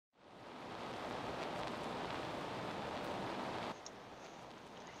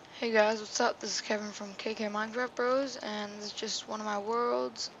Hey guys, what's up? This is Kevin from KK Minecraft Bros, and this is just one of my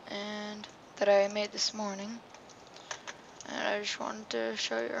worlds and that I made this morning, and I just wanted to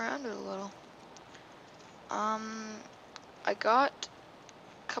show you around it a little. I got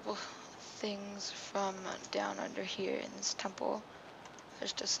a couple things from down under here in this temple. I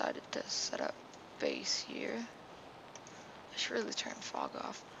just decided to set up base here. I should really turn fog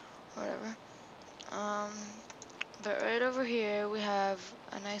off, or whatever. But right over here we have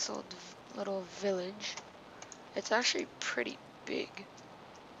a nice old little village. It's actually pretty big.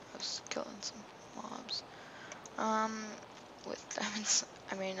 I was killing some mobs. With diamonds,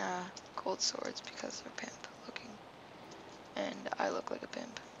 gold swords because they're pimp looking. And I look like a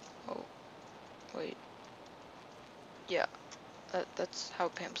pimp. Oh, wait. Yeah, that's how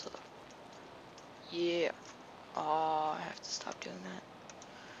pimps look. Yeah. Oh, I have to stop doing that.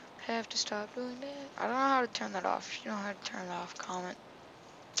 I have to stop doing that. I don't know how to turn that off. If you know how to turn it off, comment.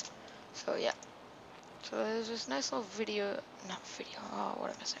 So, yeah. So, there's this nice little video. Not video. Oh,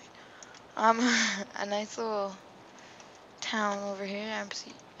 what am I saying? A nice little town over here,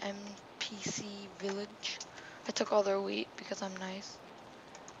 NPC village. I took all their wheat because I'm nice.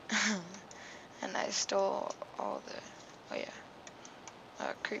 And I stole all the, oh yeah,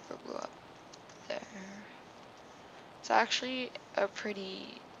 a creeper blew up there. It's actually a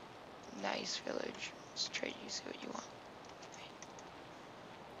pretty nice village. Let's trade you, see what you want.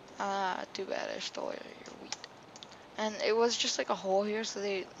 Too bad I stole your wheat. And it was just like a hole here, so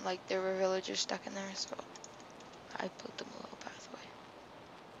there were villagers stuck in there, so I built them a little pathway.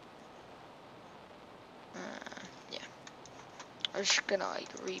 Yeah. I was just gonna like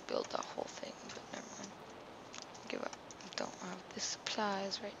rebuild the whole thing, but never mind. Give up. Don't have the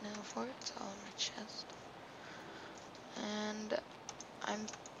supplies right now for it. It's all in my chest.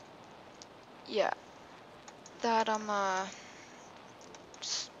 And yeah, that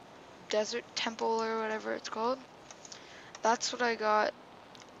desert temple or whatever it's called. That's what I got.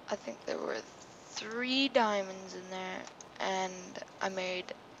 I think there were 3 diamonds in there, and I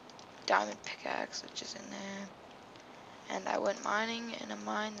made diamond pickaxe, which is in there. And I went mining in a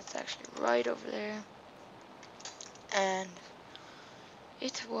mine that's actually right over there. And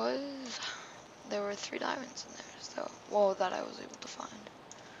there were 3 diamonds in there, so, well, that I was able to find.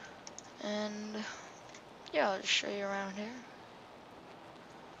 And yeah, I'll just show you around here.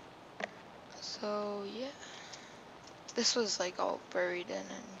 So yeah, this was like all buried in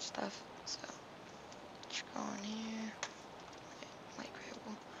and stuff, so just go in here. Light gray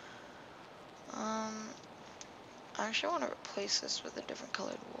wool. I actually want to replace this with a different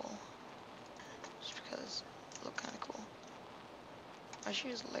colored wool, just because it look kind of cool. I should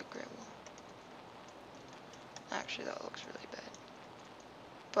use light gray wool. Actually, that looks really bad.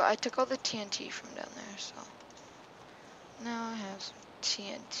 But I took all the TNT from down there, so now I have some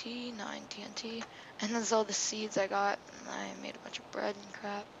TNT, 9 TNT, and there's all the seeds I got, and I made a bunch of bread and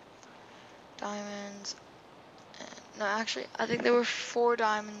crap. Diamonds. No, actually, I think there were 4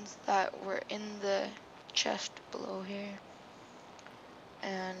 diamonds that were in the chest below here,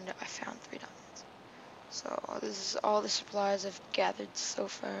 and I found 3 diamonds. So this is all the supplies I've gathered so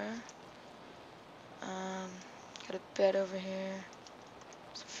far. Got a bed over here,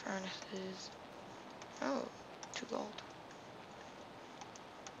 some furnaces. Oh, 2 gold.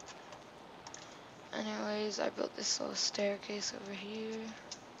 Anyways, I built this little staircase over here.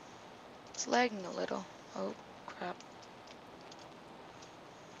 It's lagging a little. Oh, crap.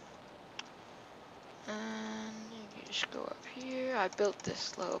 And you just go up here. I built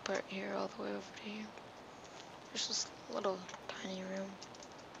this little part here all the way over to here. There's this little tiny room.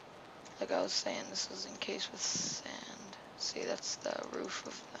 Like I was saying, this is encased with sand. See, that's the roof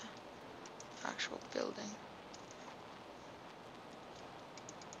of the actual building.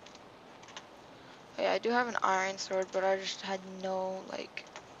 Oh, yeah, I do have an iron sword, but I just had no, like,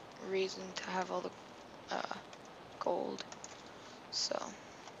 reason to have all the gold. So.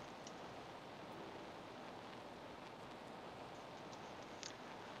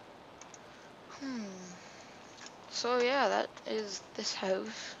 So yeah, that is this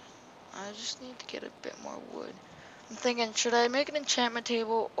house. I just need to get a bit more wood. I'm thinking, should I make an enchantment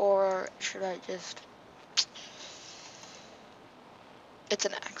table, or should I just... It's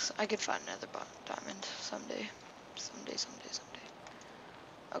an axe. I could find another diamond someday. Someday.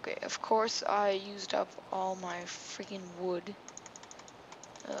 Okay, of course I used up all my freaking wood.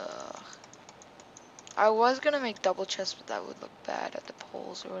 I was gonna make double chests, but that would look bad at the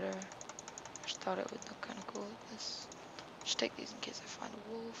poles or whatever. I just thought it would look kind of cool with this. Just take these in case I find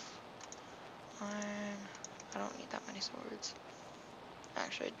a wolf. Iron. I don't need that many swords.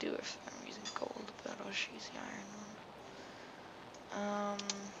 Actually, I do if I'm using gold, but I'll just use the iron one.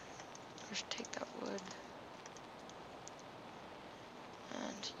 Just take that wood.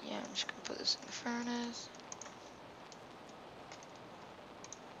 And yeah, I'm just gonna put this in the furnace.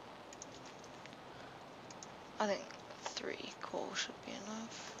 I think 3 coal should be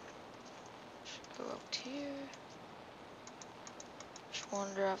enough. Should go up here. Just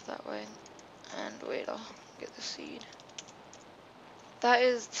wander off that way. And wait, I'll get the seed. That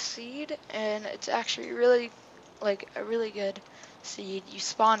is the seed, and it's actually really, like, a really good seed. You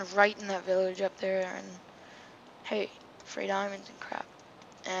spawn right in that village up there, and hey, free diamonds and crap.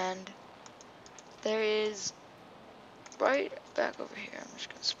 And there is, right back over here, I'm just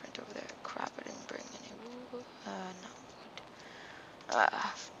gonna sprint over there. Crap, I didn't bring any wood. Not wood.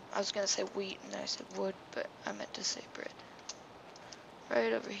 I was gonna say wheat, and then I said wood, but I meant to say bread.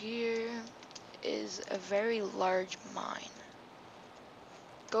 Right over here is a very large mine.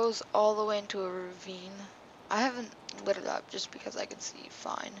 Goes all the way into a ravine. I haven't lit it up just because I can see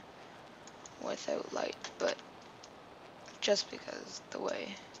fine without light, but just because the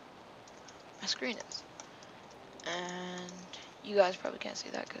way my screen is. And you guys probably can't see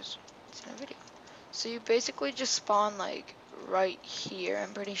that because it's in a video. So you basically just spawn like right here,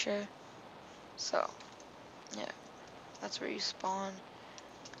 I'm pretty sure. So, yeah, that's where you spawn.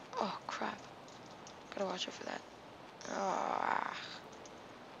 Oh crap, gotta watch out for that. Ah,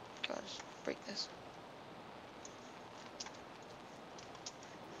 gotta just break this.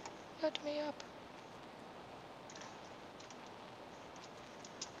 Let me up.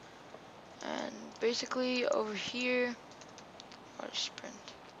 And basically over here, I'll just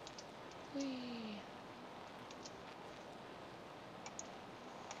sprint. Whee.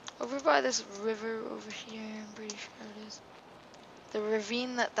 Over by this river over here, I'm pretty sure it is. The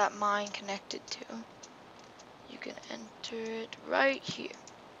ravine that that mine connected to. You can enter it right here.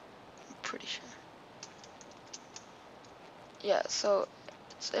 I'm pretty sure. Yeah, so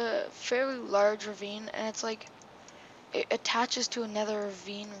it's a fairly large ravine, and it's like, it attaches to another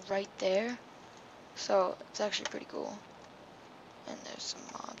ravine right there. So it's actually pretty cool. And there's some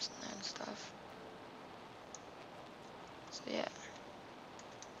mobs in there and stuff. So yeah.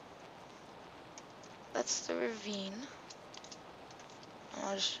 That's the ravine.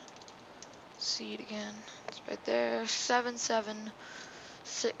 I'll just see it again. It's right there.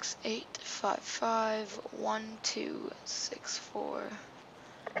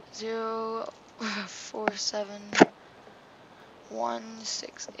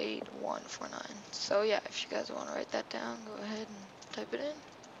 So yeah, if you guys want to write that down, go ahead and type it in.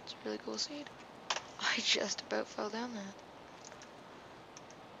 It's a really cool seed. I just about fell down there.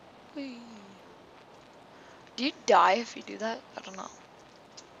 Whee. Do you die if you do that? I don't know.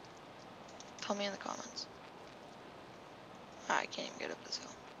 Tell me in the comments. I can't even get up this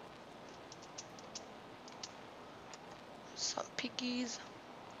hill. Some piggies.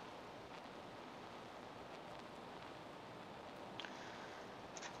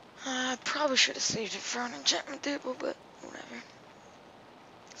 I probably should have saved it for an enchantment table, but whatever.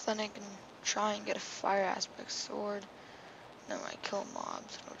 So then I can try and get a fire aspect sword. Then when I kill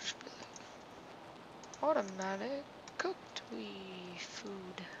mobs, it'll just be like automatic cooked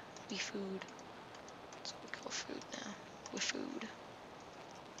food. Food. That's what we call food now. With food.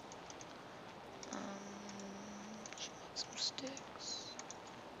 Just make some sticks.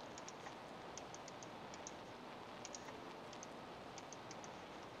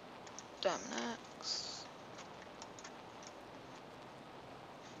 Diamond axe.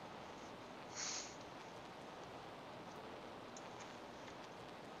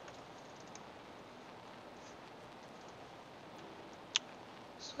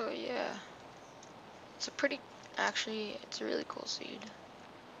 So yeah, it's a really cool seed.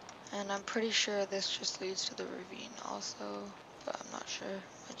 And I'm pretty sure this just leads to the ravine also, but I'm not sure.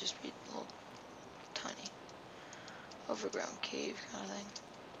 Might just be a little tiny overground cave kind of thing.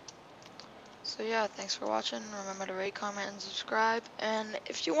 So yeah, thanks for watching. Remember to rate, comment, and subscribe. And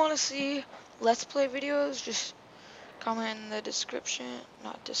if you want to see Let's Play videos, just comment in the description.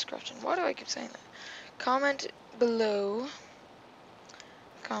 Not description. Why do I keep saying that? Comment below.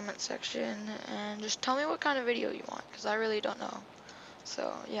 Comment section. And just tell me what kind of video you want, because I really don't know.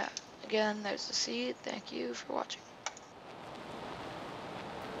 So yeah, again, there's the seed. Thank you for watching.